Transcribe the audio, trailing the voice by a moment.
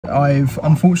I've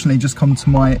unfortunately just come to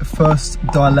my first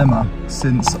dilemma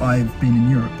since I've been in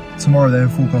Europe. Tomorrow they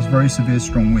have forecast very severe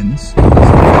strong winds.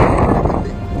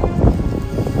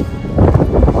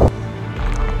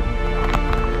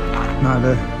 No,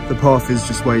 the path is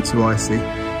just way too icy.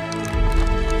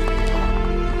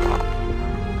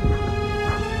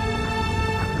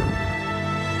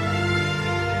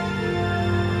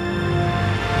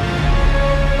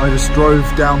 I just drove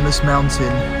down this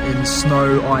mountain in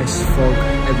snow, ice, fog,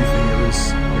 everything. It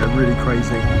was really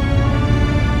crazy.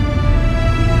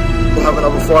 We'll have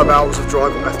another 5 hours of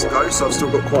driving left to go, so I've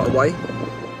still got quite a way.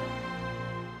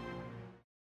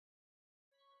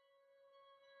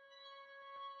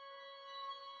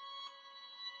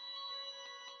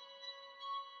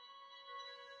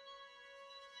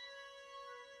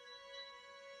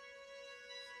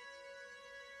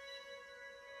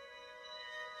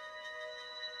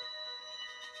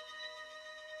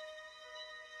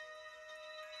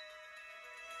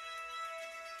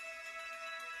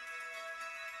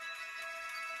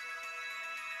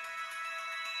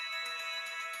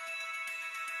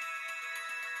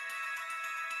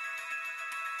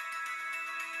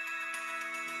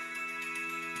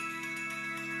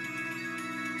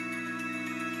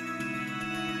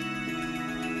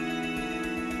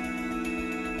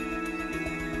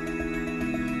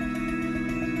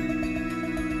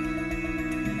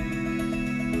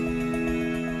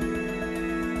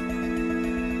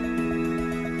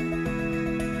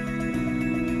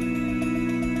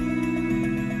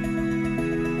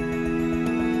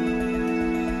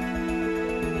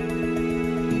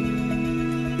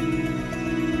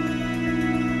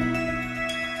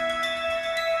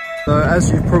 So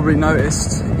as you've probably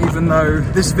noticed, even though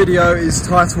this video is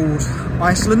titled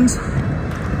Iceland,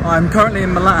 I'm currently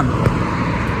in Milan.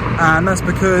 And that's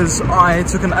because I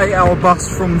took an 8-hour bus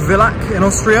from Villach in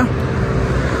Austria.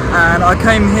 And I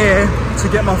came here to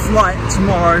get my flight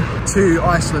tomorrow to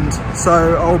Iceland.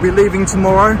 So I'll be leaving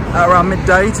tomorrow at around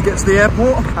midday to get to the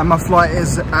airport. And my flight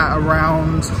is at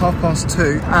around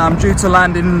 2:30. And I'm due to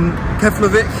land in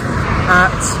Keflavik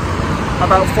at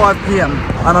about 5 PM.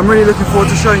 And I'm really looking forward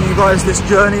to showing you guys this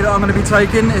journey that I'm going to be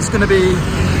taking. It's going to be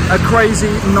a crazy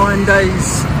 9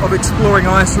 days of exploring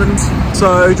Iceland.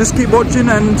 So just keep watching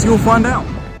and you'll find out.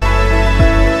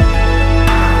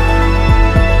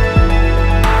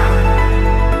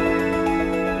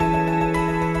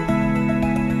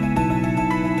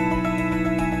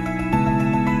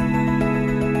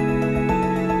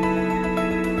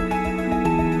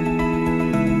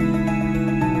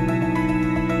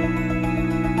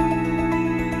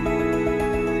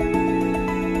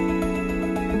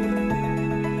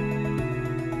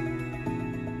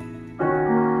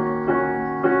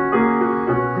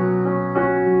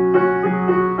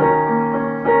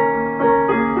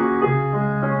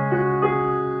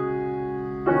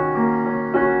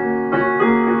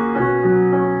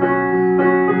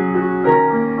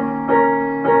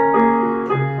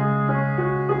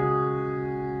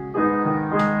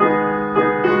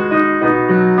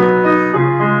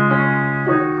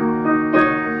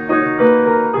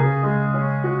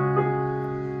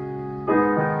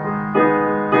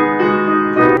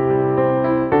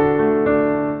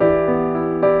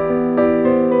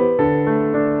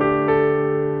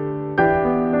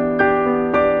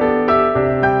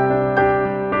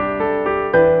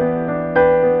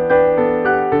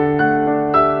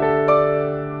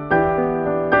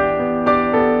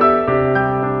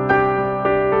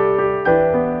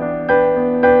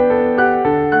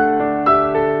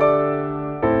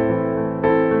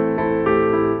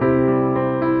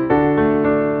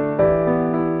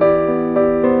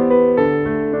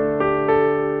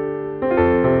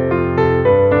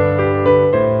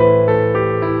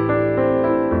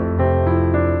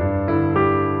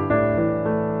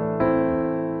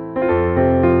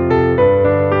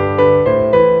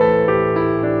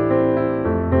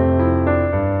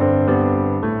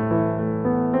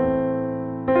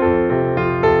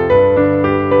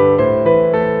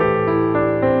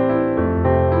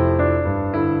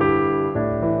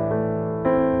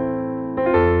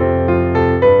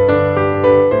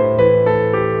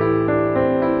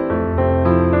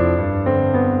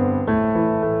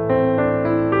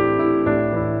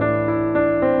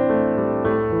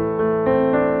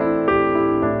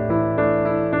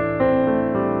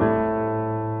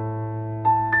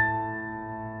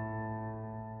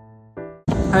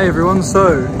 Hey everyone,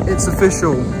 so it's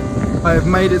official. I have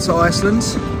made it to Iceland.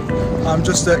 I'm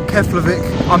just at Keflavik.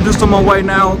 I'm just on my way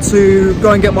now to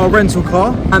go and get my rental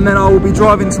car, and then I will be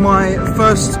driving to my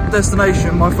first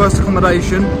destination, my first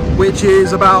accommodation, which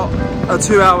is about a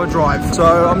 2-hour drive. So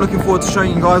I'm looking forward to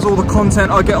showing you guys all the content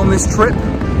I get on this trip.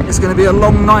 It's going to be a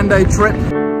long 9-day trip.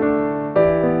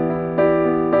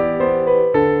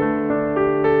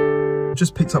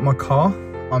 Just picked up my car.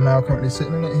 I'm now currently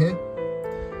sitting in it here.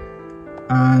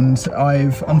 And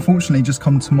I've unfortunately just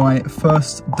come to my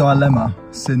first dilemma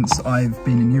since I've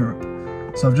been in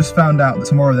Europe. So I've just found out that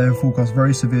tomorrow they have forecast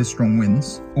very severe strong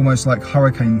winds, almost like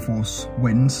hurricane force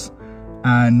winds,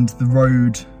 and the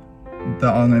road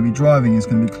that I'm going to be driving is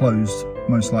going to be closed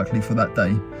most likely for that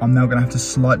day. I'm now going to have to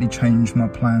slightly change my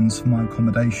plans for my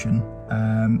accommodation.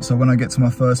 So when I get to my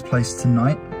first place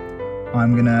tonight,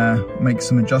 I'm going to make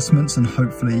some adjustments and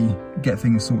hopefully get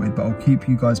things sorted, but I'll keep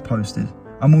you guys posted.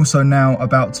 I'm also now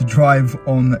about to drive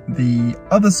on the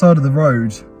other side of the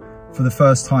road for the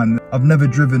first time. I've never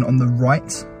driven on the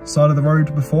right side of the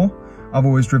road before. I've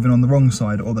always driven on the wrong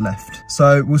side or the left.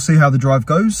 So we'll see how the drive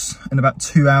goes. In about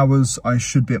 2 hours, I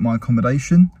should be at my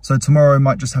accommodation. So tomorrow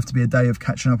might just have to be a day of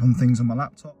catching up on things on my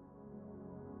laptop.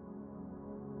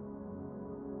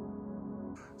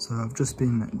 So I've just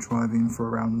been driving for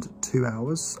around 2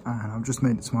 hours and I've just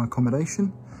made it to my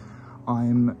accommodation.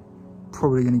 I'm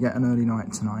probably going to get an early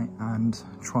night tonight and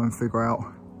try and figure out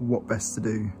what best to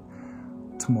do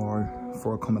tomorrow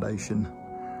for accommodation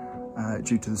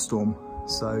due to the storm.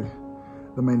 So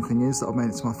the main thing is that I've made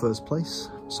it to my first place.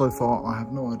 So far I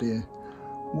have no idea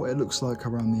what it looks like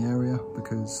around the area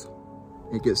because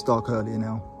it gets dark earlier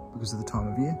now because of the time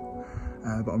of year,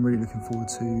 but I'm really looking forward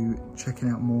to checking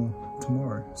out more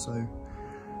tomorrow. So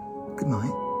good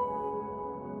night.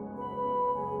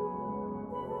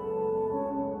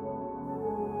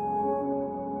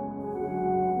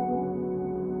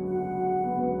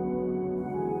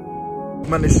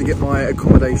 Managed to get my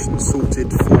accommodation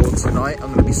sorted for tonight.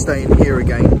 I'm going to be staying here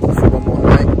again for one more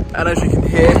night, and as you can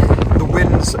hear, the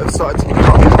winds have started to pick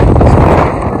up.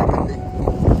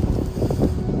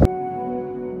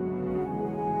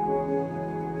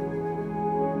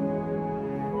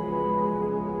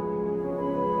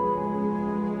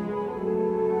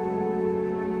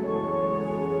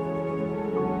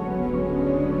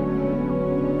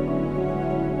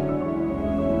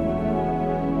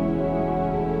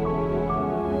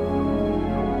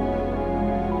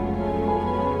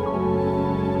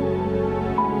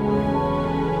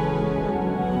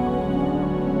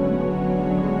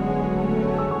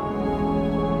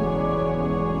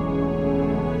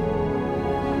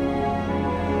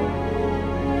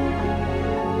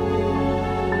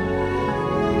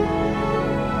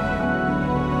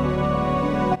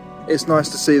 It's nice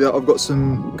to see that I've got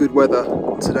some good weather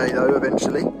today though,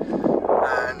 eventually.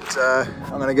 And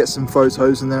I'm going to get some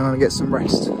photos and then I'm going to get some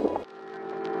rest.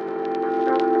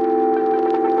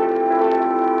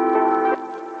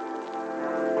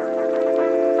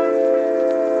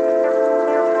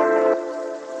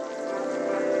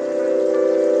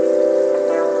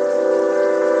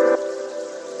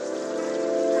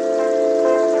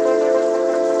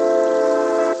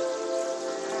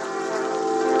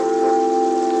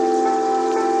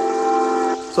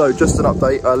 So just an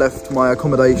update, I left my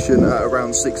accommodation at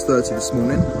around 6:30 this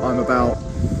morning. I'm about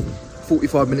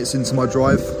 45 minutes into my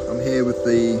drive. I'm here with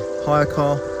the hire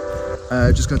car.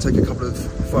 Just going to take a couple of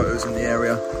photos in the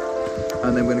area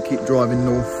and then we're going to keep driving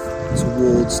north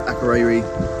towards Akureyri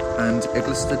and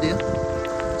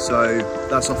Egilsstaðir. So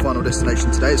that's our final destination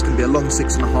today. It's going to be a long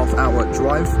 6.5 hour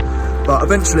drive, but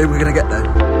eventually we're going to get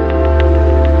there.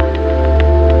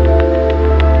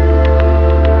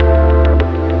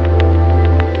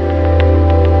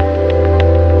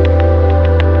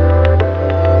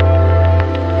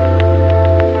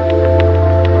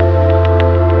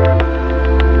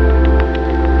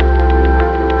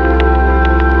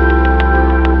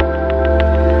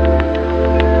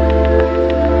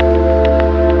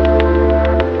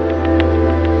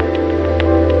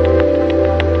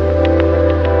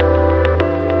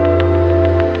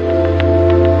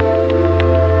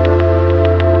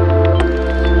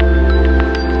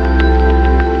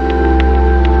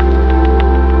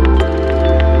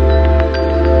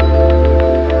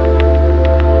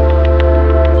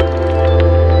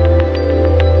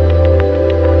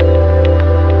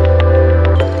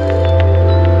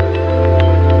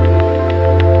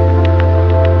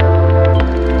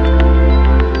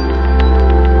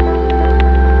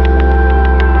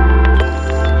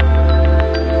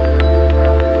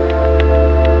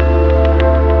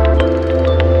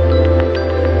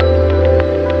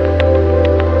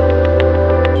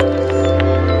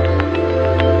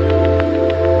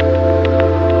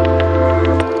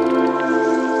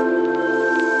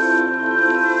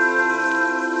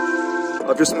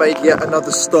 I've just made yet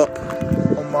another stop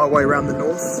on my way around the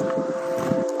north.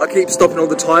 I keep stopping all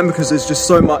the time because there's just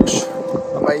so much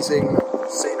amazing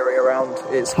scenery around,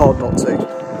 it's hard not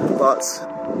to.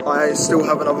 but I still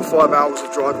have another 5 hours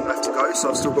of driving left to go, so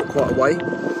I've still got quite a way.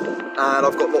 And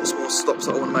I've got lots more stops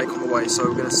that I want to make on the way, so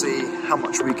we're going to see how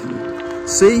much we can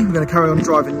see. We're going to carry on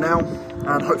driving now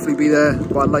and hopefully be there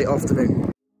by late afternoon.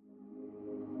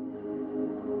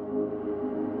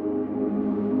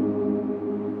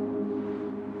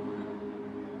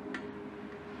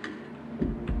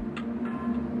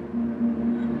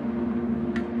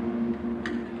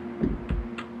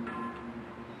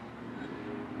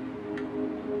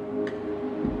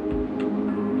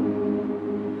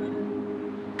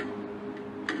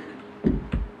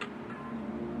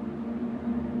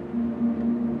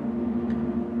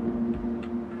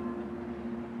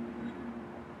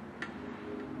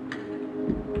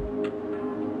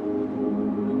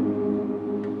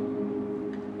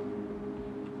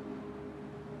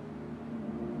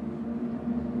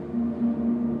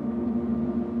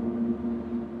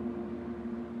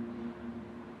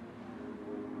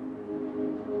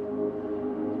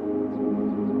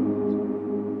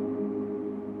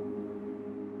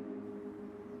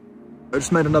 I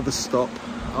just made another stop.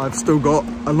 I've still got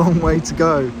a long way to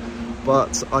go,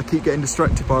 but I keep getting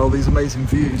distracted by all these amazing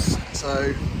views.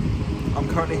 So I'm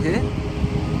currently here,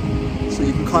 so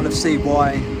you can kind of see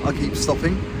why I keep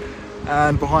stopping.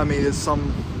 And behind me there's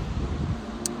some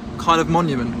kind of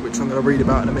monument, which I'm going to read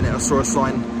about in a minute. I saw a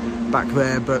sign back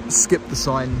there, but skipped the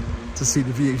sign to see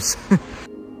the views.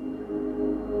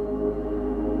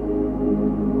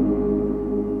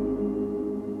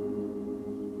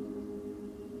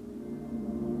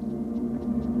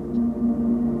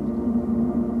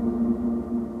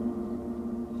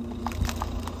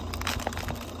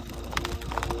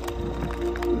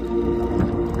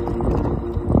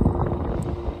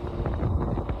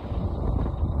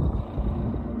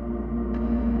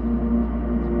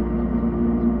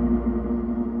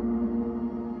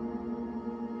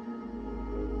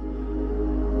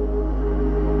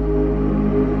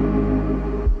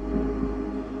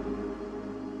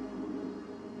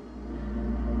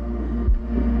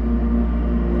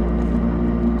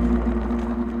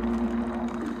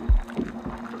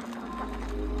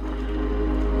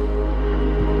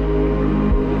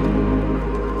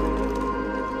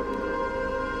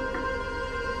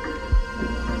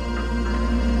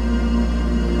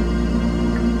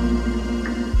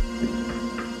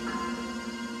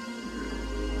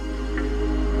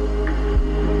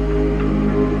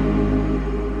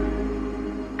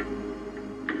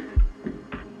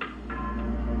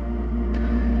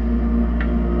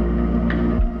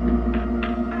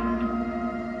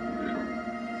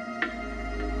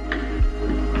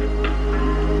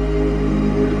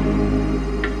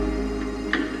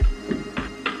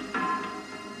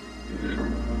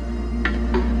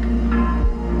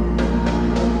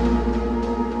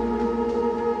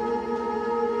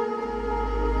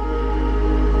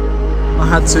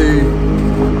 I had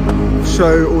to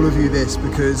show all of you this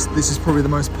because this is probably the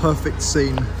most perfect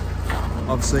scene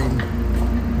I've seen.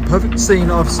 Perfect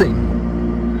scene I've seen.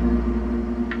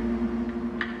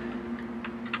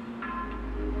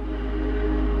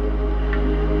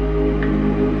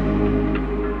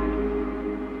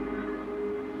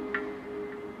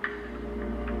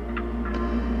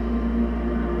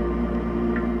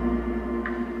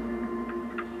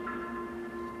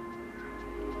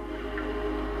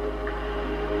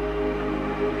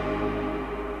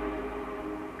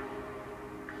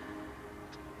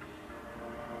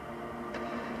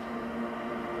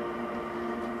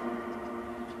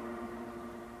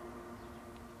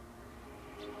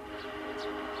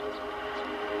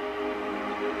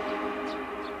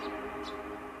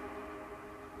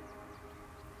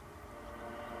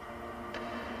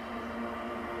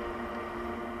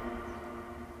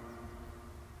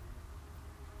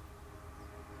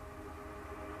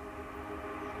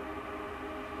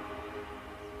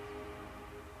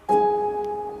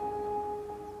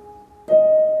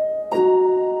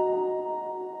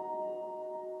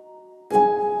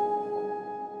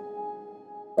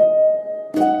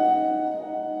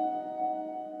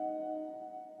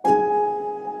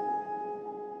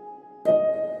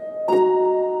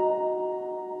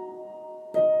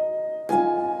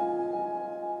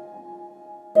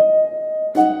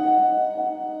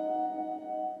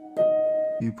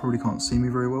 You probably can't see me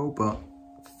very well, but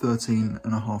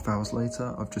 13.5 hours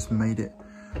later, I've just made it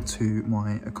to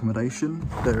my accommodation.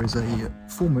 There is a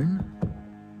full moon,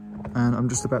 and I'm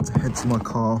just about to head to my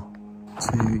car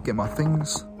to get my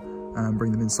things and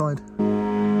bring them inside.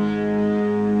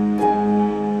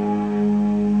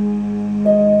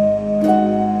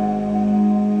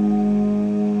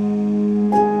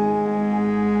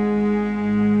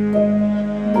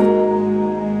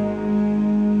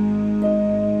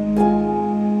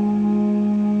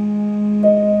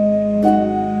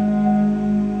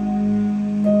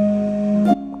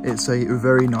 It's a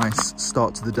very nice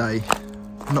start to the day.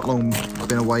 Not long I've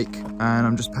been awake, and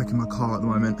I'm just packing my car at the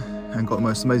moment and got the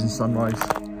most amazing sunrise.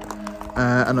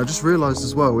 And I just realised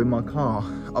as well, in my car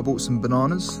I bought some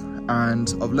bananas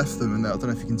and I've left them, and I don't know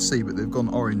if you can see, but they've gone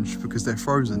orange because they're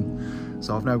frozen.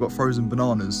 So I've now got frozen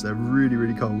bananas. They're really,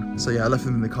 really cold. So yeah, I left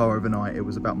them in the car overnight. It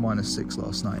was about -6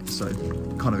 last night, so it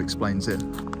kind of explains it.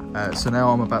 So now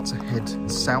I'm about to head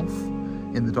south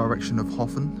in the direction of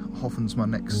Höfn. Höfn's my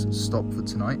next stop for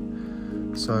tonight.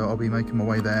 So I'll be making my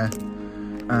way there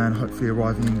and hopefully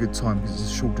arriving in good time because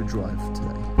it's a shorter drive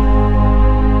today.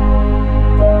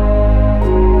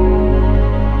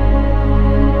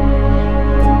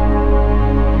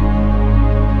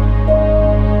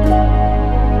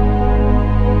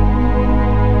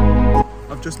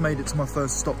 I've just made it to my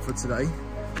first stop for today.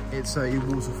 It's a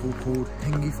waterfall called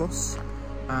Egilsstaðir,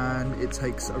 and it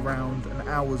takes around an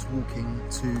hour's walking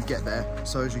to get there.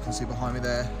 So as you can see behind me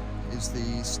there is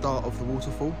the start of the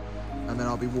waterfall, and then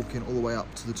I'll be walking all the way up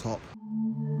to the top.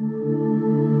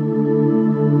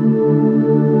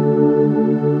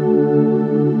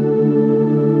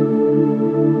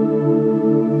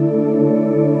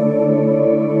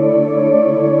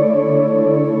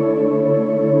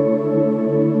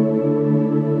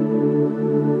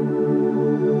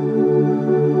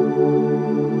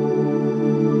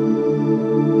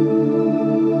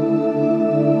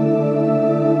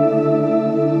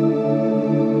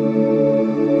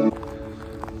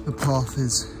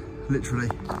 Is literally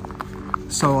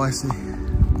so icy.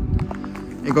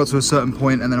 It got to a certain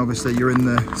point and then obviously you're in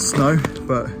the snow,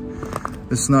 but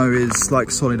the snow is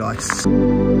like solid ice.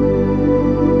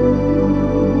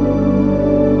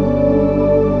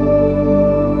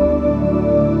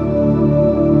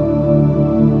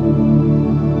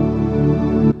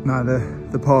 No,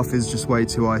 the path is just way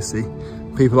too icy.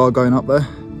 People are going up there,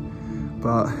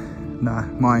 but nah,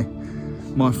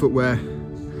 my footwear,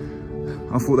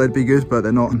 I thought they'd be good, but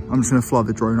they're not. I'm just gonna fly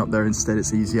the drone up there instead,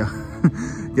 it's easier.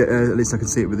 Yeah, at least I can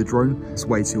see it with the drone. It's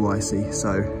way too icy,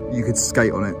 so you could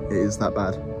skate on it. It is that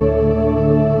bad.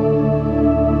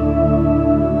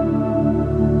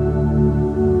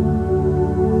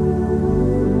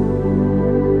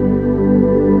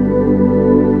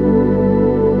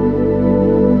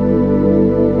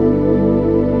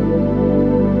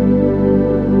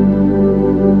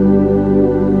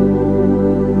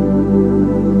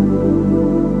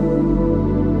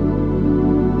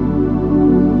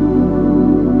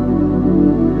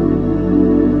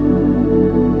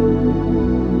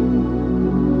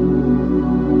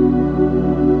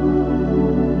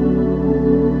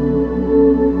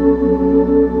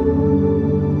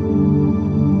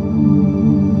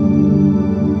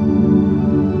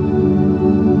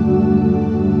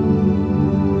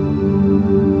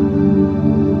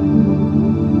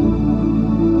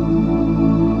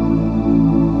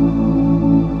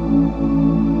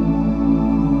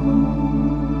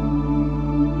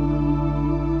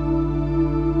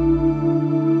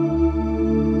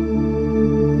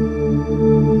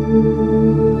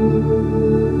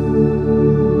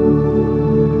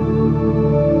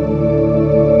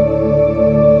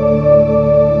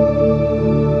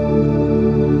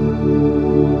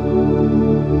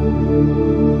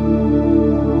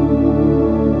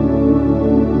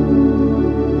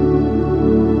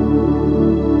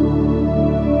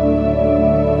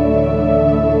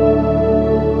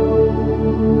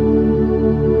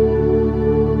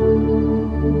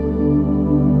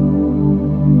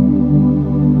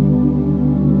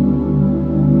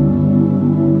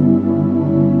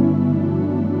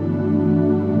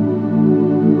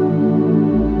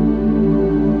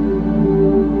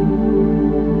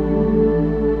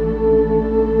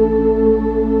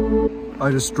 I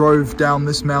just drove down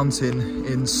this mountain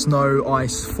in snow,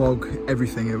 ice, fog,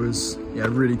 everything. It was, yeah,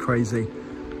 really crazy.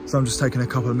 So I'm just taking a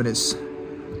couple of minutes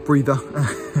breather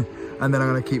and then I'm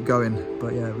gonna keep going.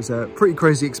 But yeah, it was a pretty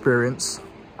crazy experience.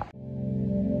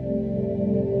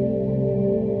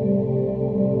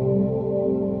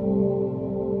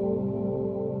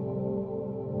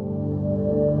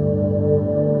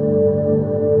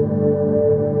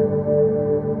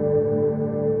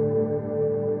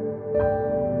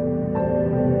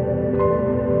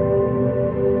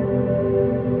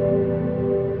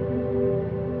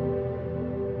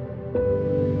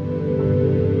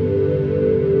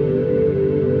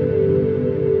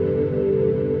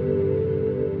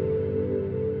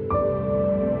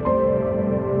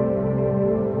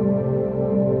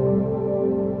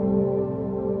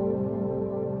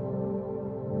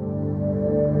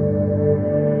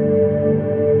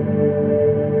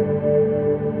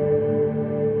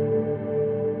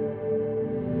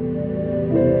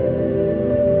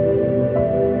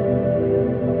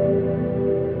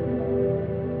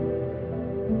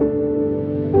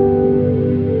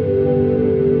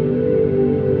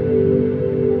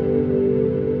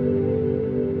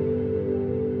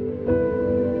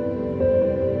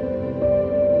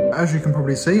 as you can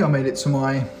probably see, I made it to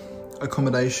my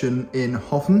accommodation in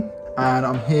Höfn, and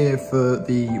I'm here for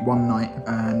the one night,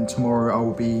 and tomorrow I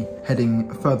will be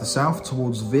heading further south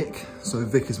towards Vik. So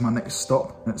Vik is my next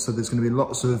stop. So there's going to be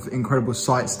lots of incredible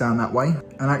sights down that way.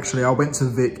 And actually I went to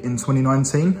Vik in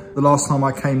 2019. The last time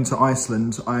I came to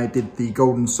Iceland, I did the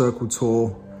Golden Circle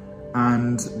tour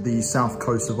and the south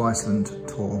coast of Iceland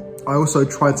tour. I also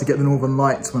tried to get the Northern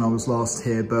Lights when I was last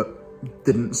here, but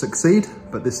didn't succeed.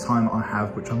 But this time I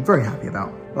have, which I'm very happy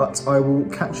about. But I will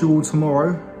catch you all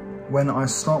tomorrow when I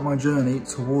start my journey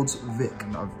towards Vik.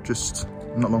 I've just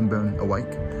not long been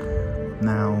awake.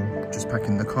 Now just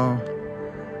packing the car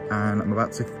and I'm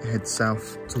about to head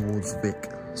south towards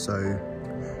Vik. So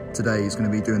today is going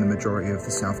to be doing the majority of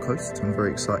the south coast. I'm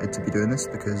very excited to be doing this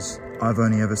because I've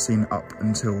only ever seen up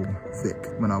until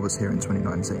Vik when I was here in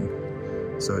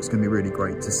 2019. So it's going to be really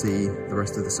great to see the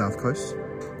rest of the south coast.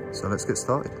 So let's get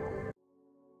started.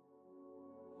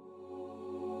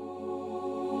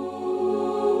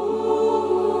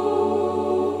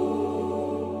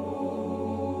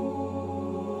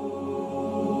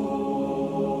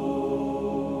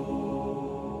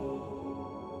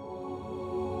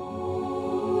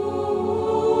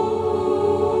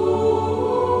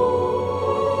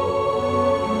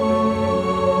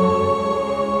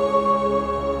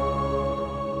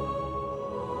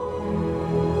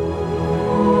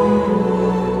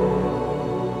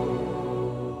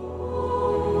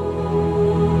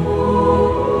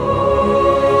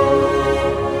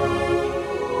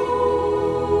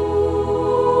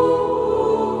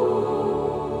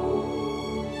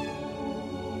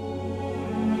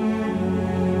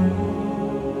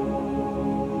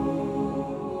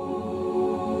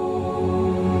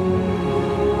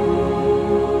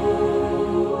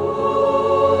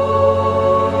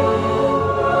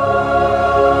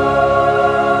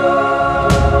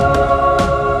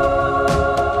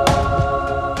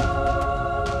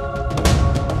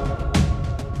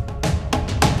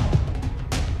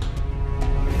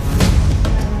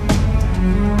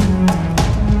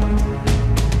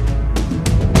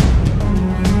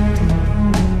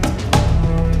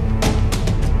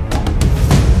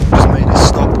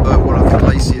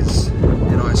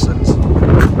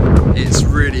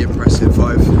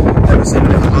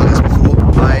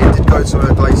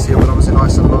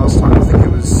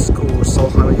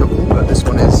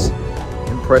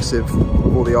 Impressive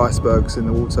with all the icebergs in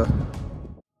the water.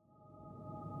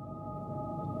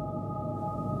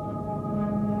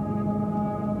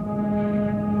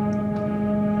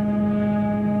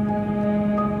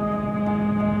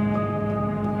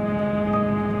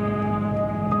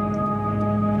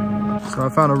 So I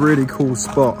found a really cool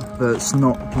spot that's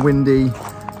not windy,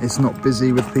 it's not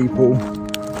busy with people,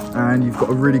 and you've got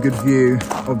a really good view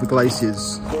of the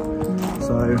glaciers.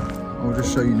 So I'll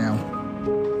just show you now.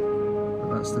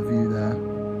 That's the view there.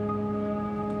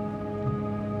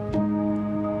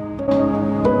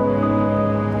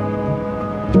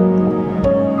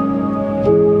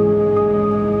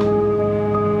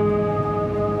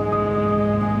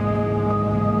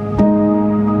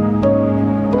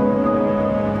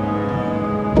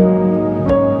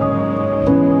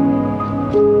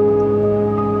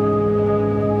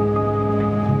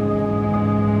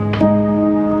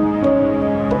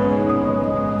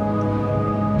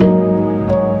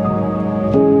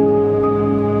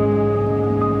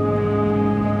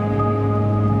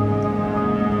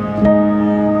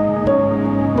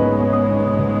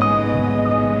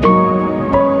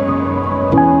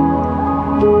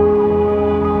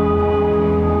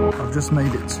 Just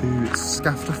made it to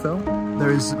Skaftafell.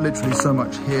 There is literally so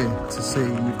much here to see.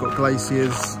 You've got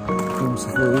glaciers,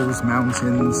 waterfalls,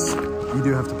 mountains. You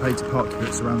do have to pay to park here.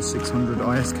 It's around 600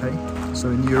 ISK. So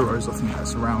in euros, I think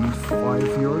that's around 5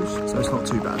 euros. So it's not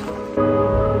too bad.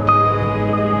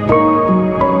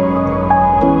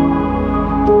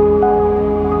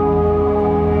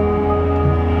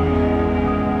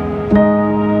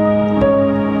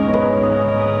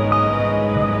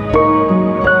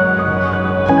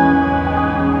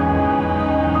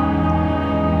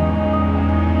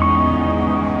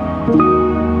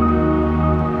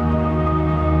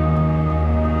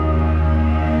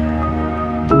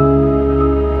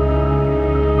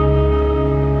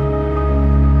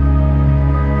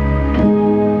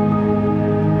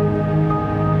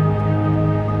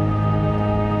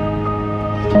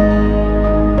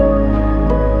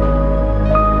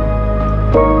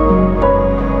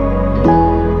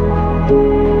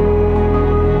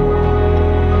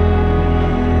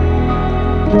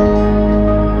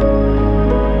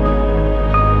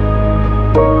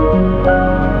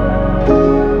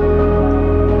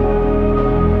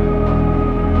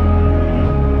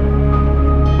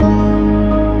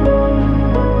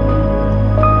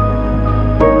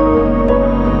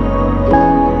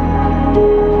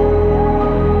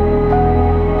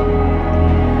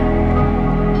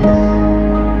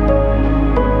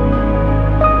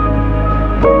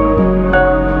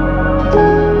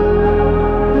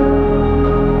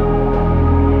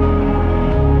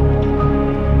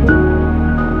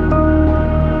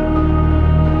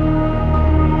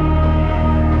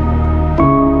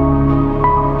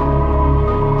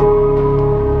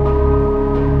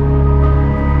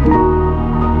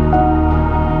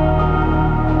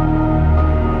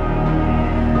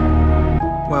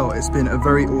 it's been a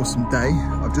very awesome day.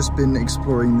 I've just been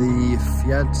exploring the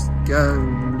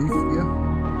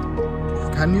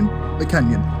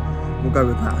canyon. We'll go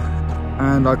with that.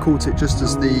 And I caught it just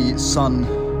as the sun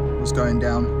was going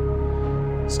down.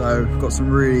 So got some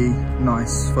really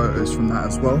nice photos from that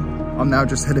as well. I'm now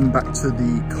just heading back to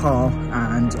the car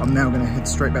and I'm now going to head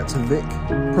straight back to Vik.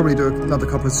 Probably do another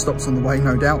couple of stops on the way,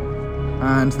 no doubt.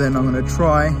 And then I'm going to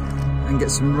try and get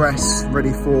some rest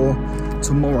ready for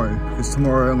tomorrow, because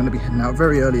tomorrow I'm going to be heading out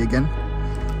very early again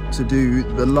to do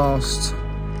the last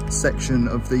section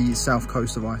of the south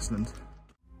coast of Iceland.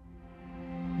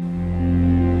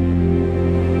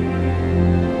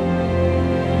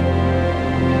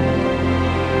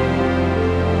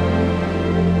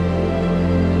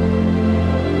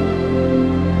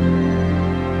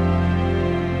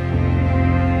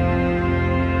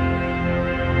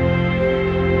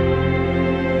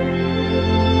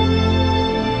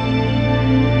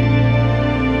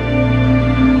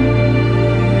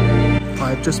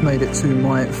 Just made it to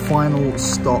my final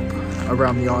stop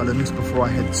around the island before I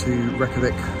head to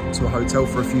Reykjavik to a hotel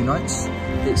for a few nights.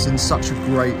 It's in such a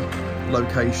great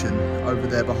location. Over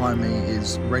there behind me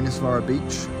is Reykjavik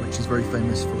Beach, which is very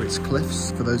famous for its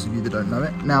cliffs, for those of you that don't know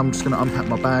it. Now I'm just going to unpack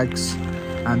my bags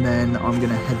and then I'm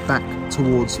going to head back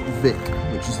towards Vik,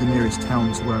 which is the nearest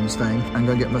town to where I'm staying, and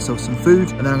go get myself some food,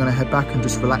 and then I'm going to head back and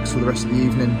just relax for the rest of the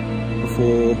evening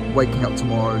before waking up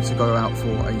tomorrow to go out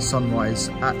for a sunrise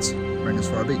at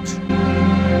Reykjavik Beach.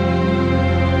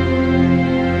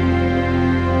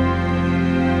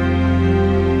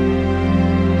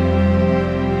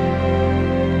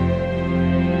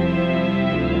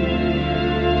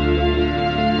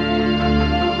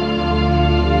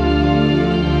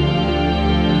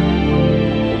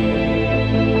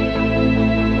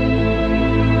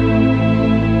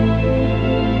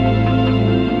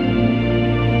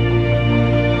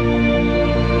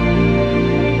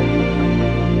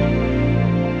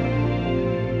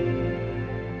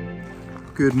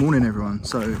 Good morning everyone.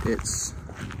 So it's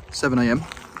 7 AM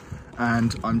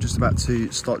and I'm just about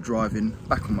to start driving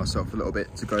back on myself a little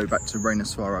bit to go back to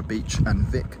Reykjavik Beach and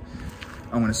Vik.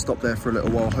 I'm going to stop there for a little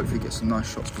while, hopefully get some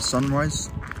nice shots for sunrise.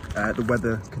 The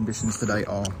weather conditions today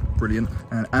are brilliant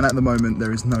and at the moment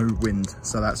there is no wind,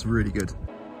 so that's really good.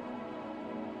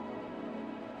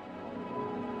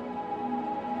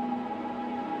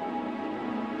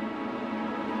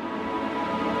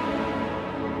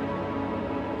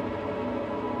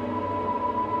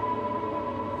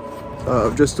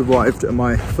 I've just arrived at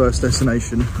my first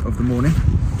destination of the morning.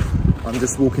 I'm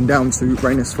just walking down to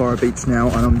Reykjavik Beach now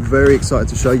and I'm very excited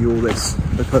to show you all this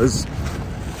because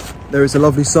there is a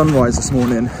lovely sunrise this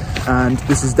morning and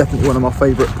this is definitely one of my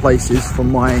favourite places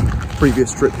from my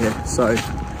previous trip here. So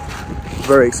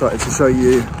very excited to show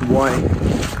you why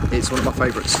it's one of my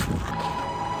favourites.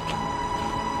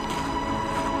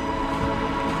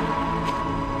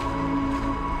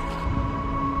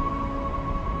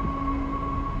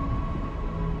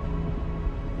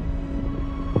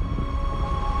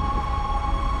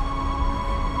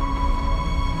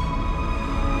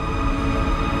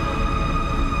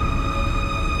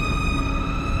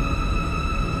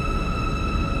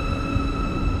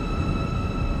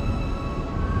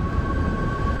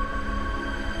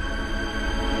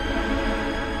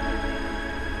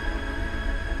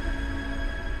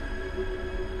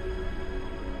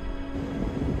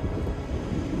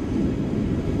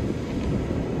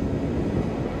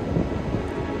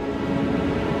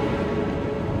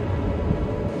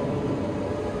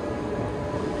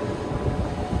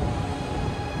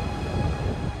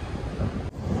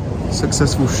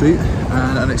 Successful shoot,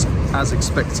 and as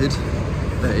expected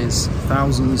there is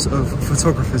thousands of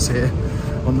photographers here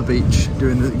on the beach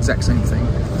doing the exact same thing.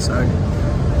 So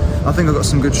I think I got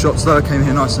some good shots though. I came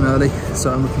here nice and early,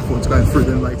 so I'm looking forward to going through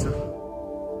them later.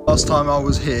 Last time I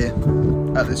was here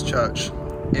at this church,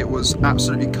 it was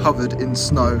absolutely covered in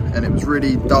snow and it was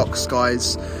really dark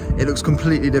skies. It looks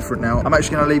completely different now. I'm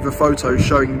actually going to leave a photo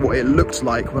showing what it looked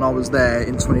like when I was there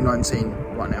in 2019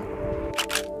 right now.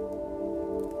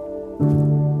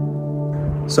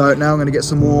 So now I'm going to get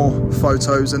some more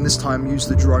photos and this time use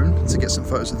the drone to get some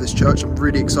photos of this church. I'm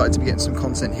really excited to be getting some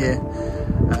content here.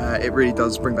 It really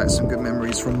does bring back some good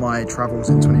memories from my travels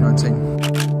in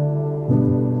 2019.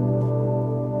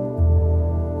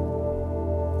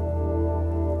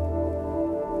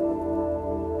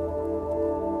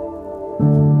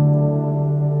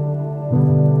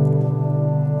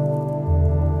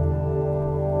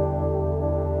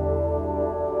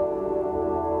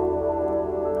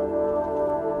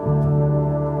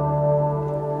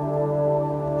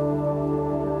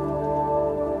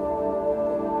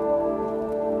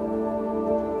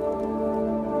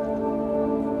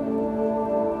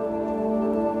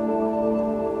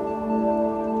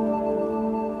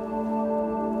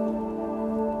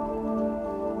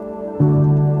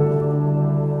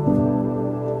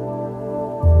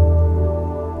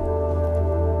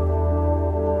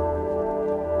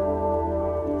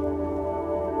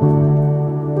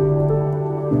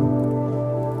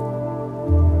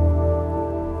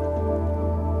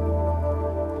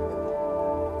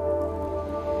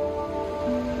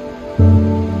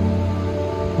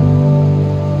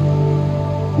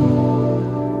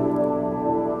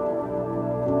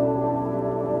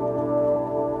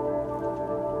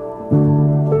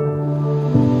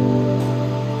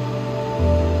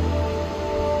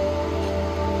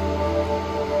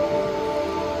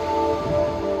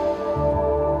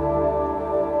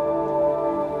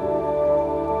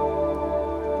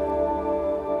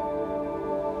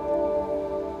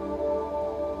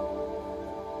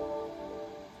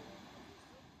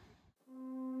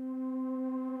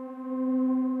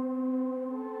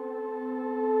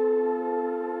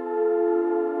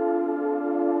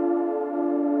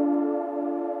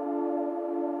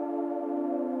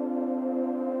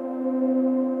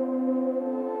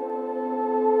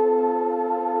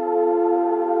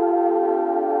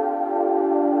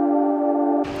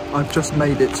 I've just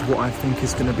made it to what I think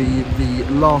is going to be the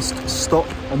last stop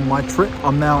on my trip.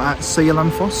 I'm now at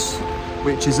Seljalandsfoss,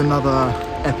 which is another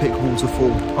epic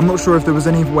waterfall. I'm not sure if there was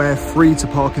anywhere free to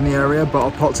park in the area, but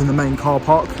I parked in the main car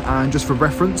park, and just for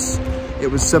reference, it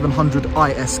was 700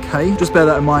 ISK. Just bear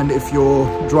that in mind if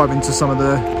you're driving to some of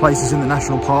the places in the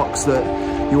national parks,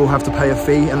 that you will have to pay a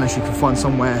fee unless you can find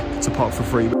somewhere to park for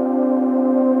free.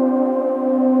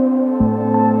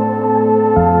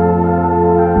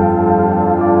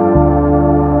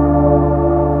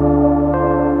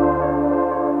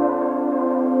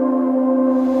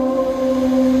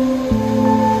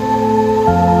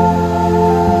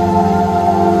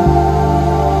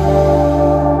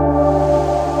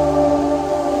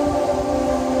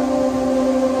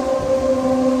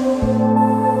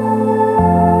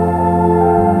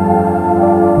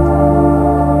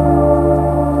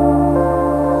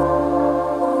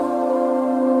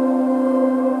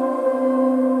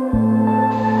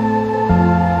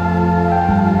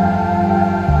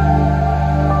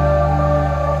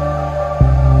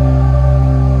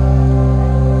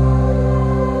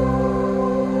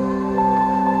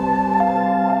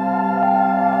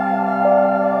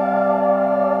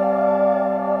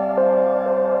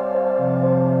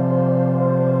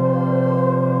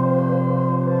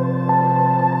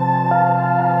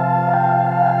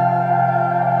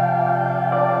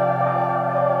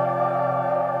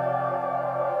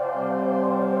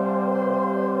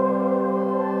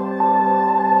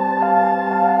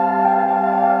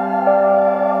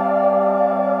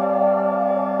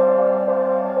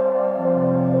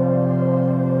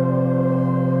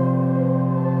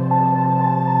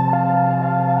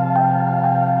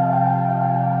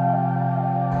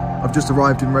 I've just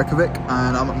arrived in Reykjavik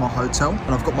and I'm at my hotel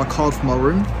and I've got my card for my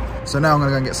room. So now I'm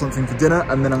gonna go and get something for dinner,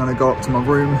 and then I'm gonna go up to my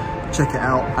room, check it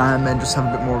out, and then just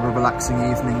have a bit more of a relaxing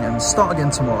evening and start again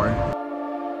tomorrow.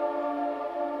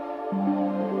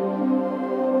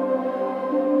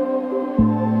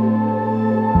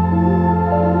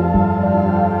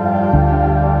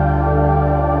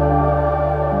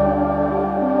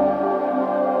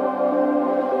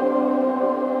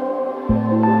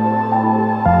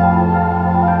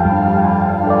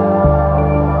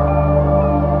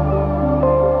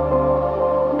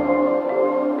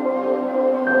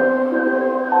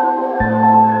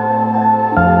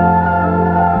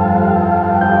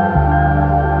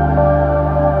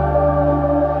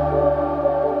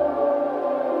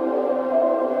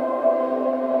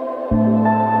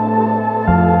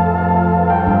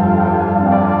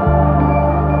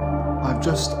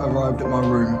 Just arrived at my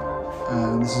room,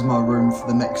 and this is my room for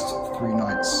the next 3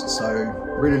 nights, so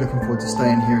really looking forward to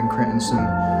staying here and creating some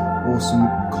awesome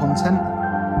content.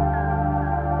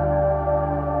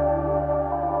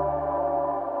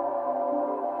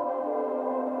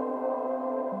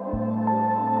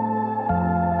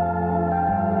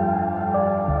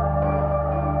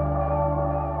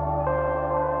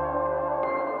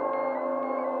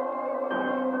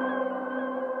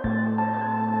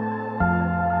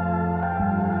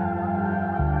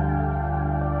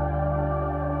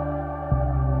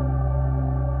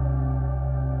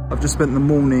 I've just spent the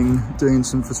morning doing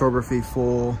some photography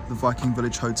for the Viking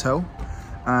Village Hotel,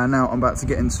 and now I'm about to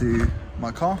get into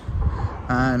my car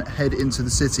and head into the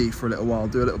city for a little while,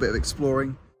 do a little bit of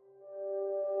exploring.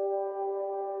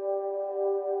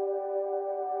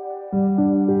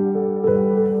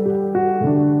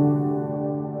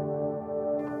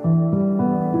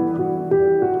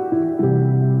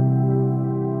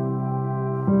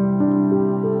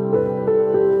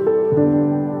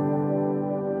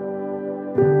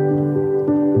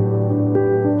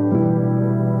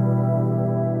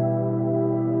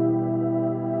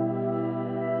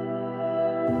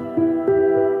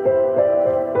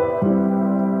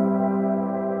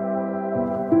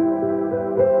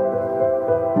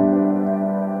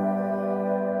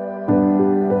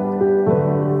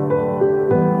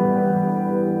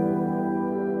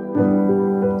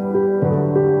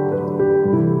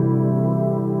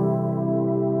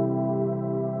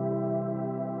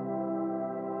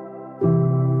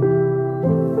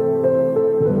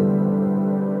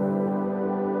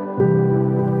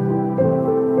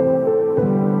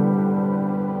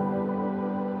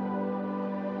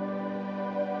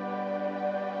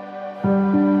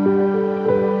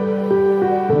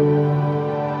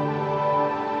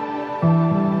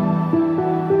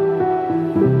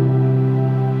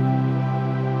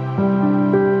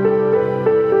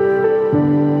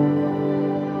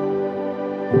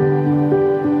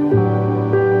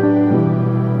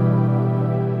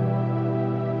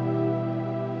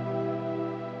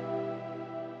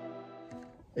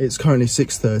 It's currently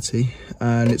 6:30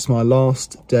 and it's my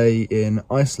last day in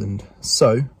Iceland.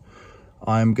 So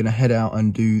I'm gonna head out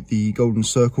and do the Golden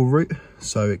Circle route.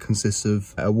 So it consists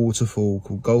of a waterfall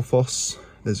called Gullfoss,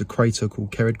 there's a crater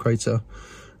called Kerid Crater,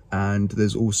 and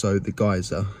there's also the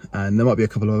geyser. And there might be a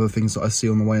couple of other things that I see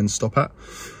on the way and stop at.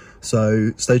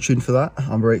 So stay tuned for that.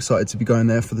 I'm very excited to be going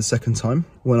there for the second time.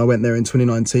 When I went there in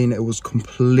 2019, it was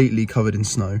completely covered in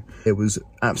snow. It was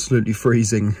absolutely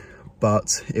freezing,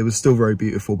 but it was still very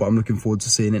beautiful. But I'm looking forward to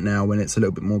seeing it now when it's a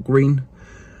little bit more green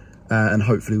and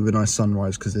hopefully with a nice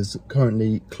sunrise, because there's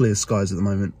currently clear skies at the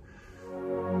moment.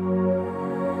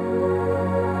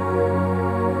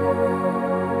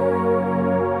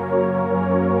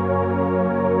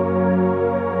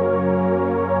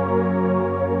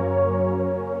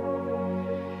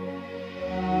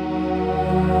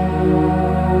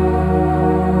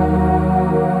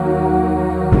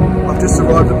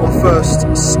 Arrived at my first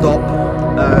stop,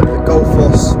 the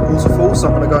Gullfoss waterfall, so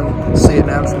I'm going to go and see it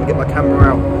now. I'm just going to get my camera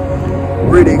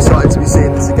out. Really excited to be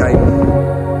seeing this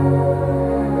again.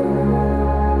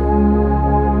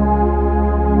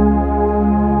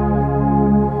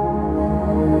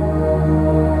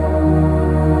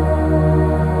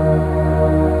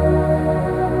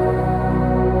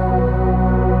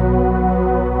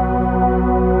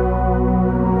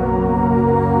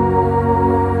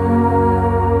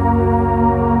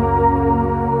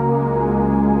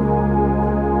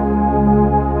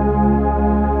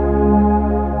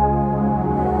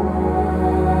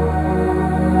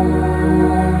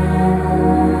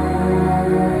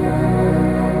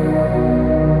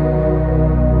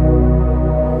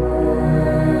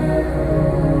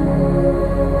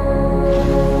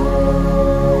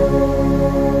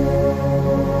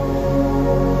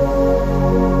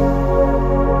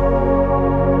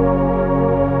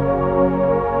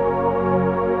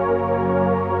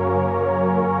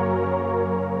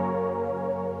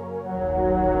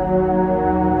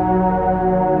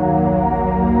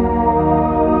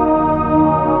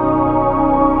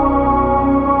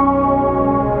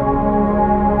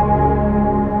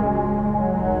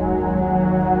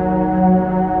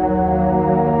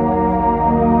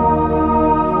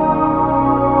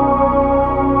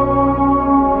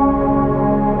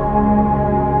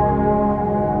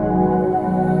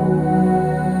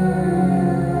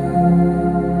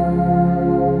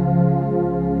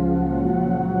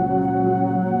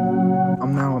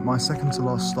 My second to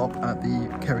last stop at the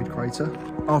Kerid Crater.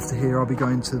 After here I'll be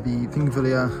going to the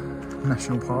Thingvellir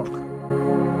National Park.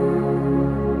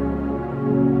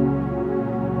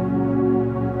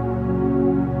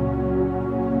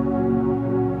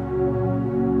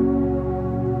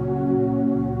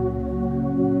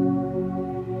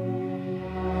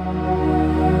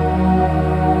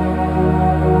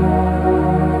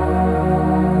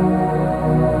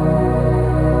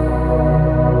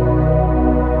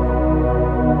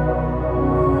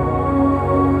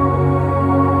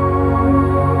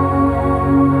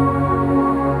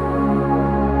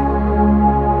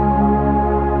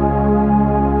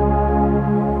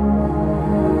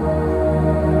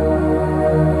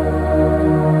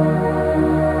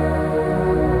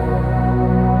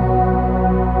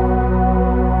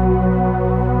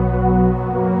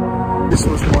 This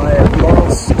was my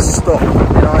last stop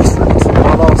in Iceland,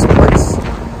 my last place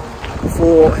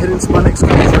before heading to my next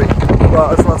country.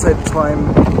 But I just want to take the time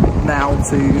now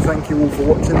to thank you all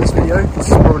for watching this video. This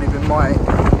has probably been my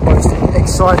most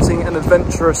exciting and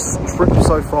adventurous trip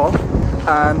so far,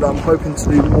 and I'm hoping to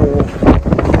do more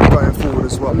going forward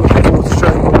as well. I'm looking forward to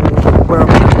showing you where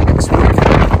I'm going next week.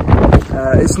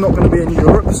 It's not going to be in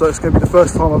Europe, so it's going to be the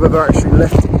first time I've ever actually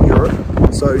left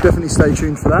Europe. So definitely stay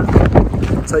tuned for that.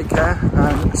 Take care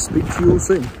and speak to you all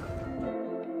soon.